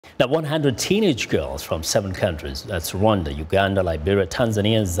Now, 100 teenage girls from 7 countries, that's Rwanda, Uganda, Liberia,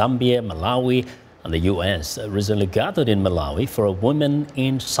 Tanzania, Zambia, Malawi, and the US, recently gathered in Malawi for a Women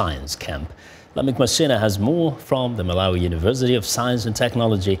in Science camp. Lameck Masina has more from the Malawi University of Science and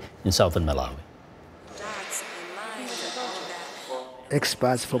Technology in Southern Malawi.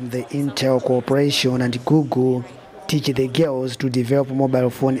 Experts from the Intel Corporation and Google teach the girls to develop mobile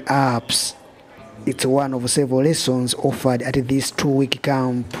phone apps. It's one of several lessons offered at this 2-week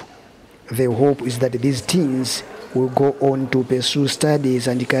camp. The hope is that these teens will go on to pursue studies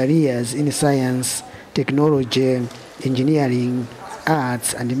and careers in science, technology, engineering,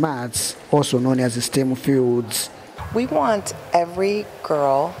 arts and maths, also known as STEM fields. We want every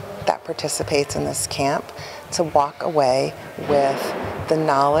girl that participates in this camp to walk away with the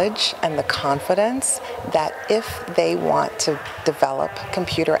knowledge and the confidence that if they want to develop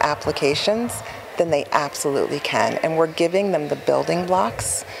computer applications, then they absolutely can. And we're giving them the building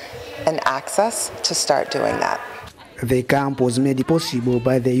blocks and access to start doing that. The camp was made possible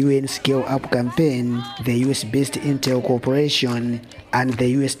by the UN Scale Up campaign, the US-based Intel Corporation, and the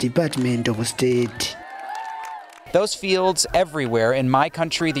US Department of State. Those fields everywhere, in my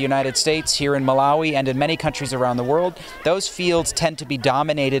country, the United States, here in Malawi, and in many countries around the world, those fields tend to be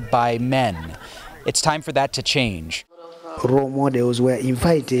dominated by men. It's time for that to change. Role models were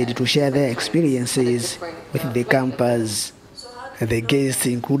invited to share their experiences with the campers. The guests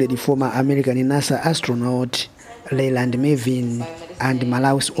included former American NASA astronaut Leland Mevin and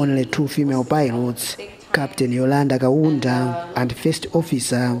Malawi's only 2 female pilots, Captain Yolanda Kaunda and First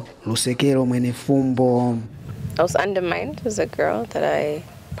Officer Lusekelo Mwenefumbo. I was undermined as a girl, that I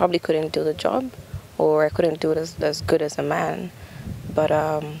probably couldn't do the job, or I couldn't do it as good as a man. But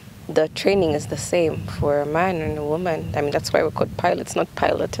the training is the same for a man and a woman. I mean, that's why we're called pilots, not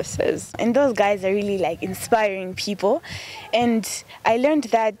pilotesses. And those guys are really like inspiring people. And I learned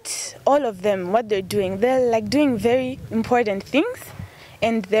that all of them, what they're doing very important things.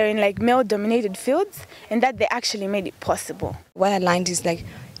 And they're in like male-dominated fields, and that they actually made it possible. What I learned is like,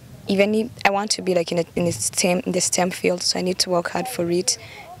 even if I want to be like in the STEM field, so I need to work hard for it,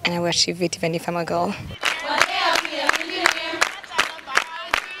 and I will achieve it even if I'm a girl.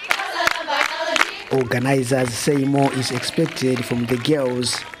 Organizers say more is expected from the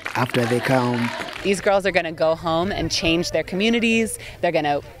girls after the camp. These girls are going to go home and change their communities. They're going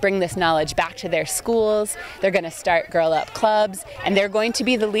to bring this knowledge back to their schools. They're going to start Girl Up clubs, and they're going to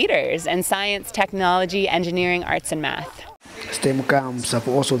be the leaders in science, technology, engineering, arts, and math. STEM camps have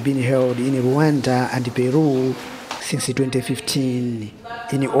also been held in Rwanda and Peru since 2015.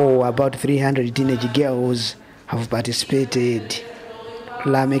 In all, about 300 teenage girls have participated.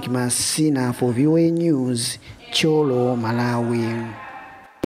 Lameck Masina for VOA News, Cholo, Malawi.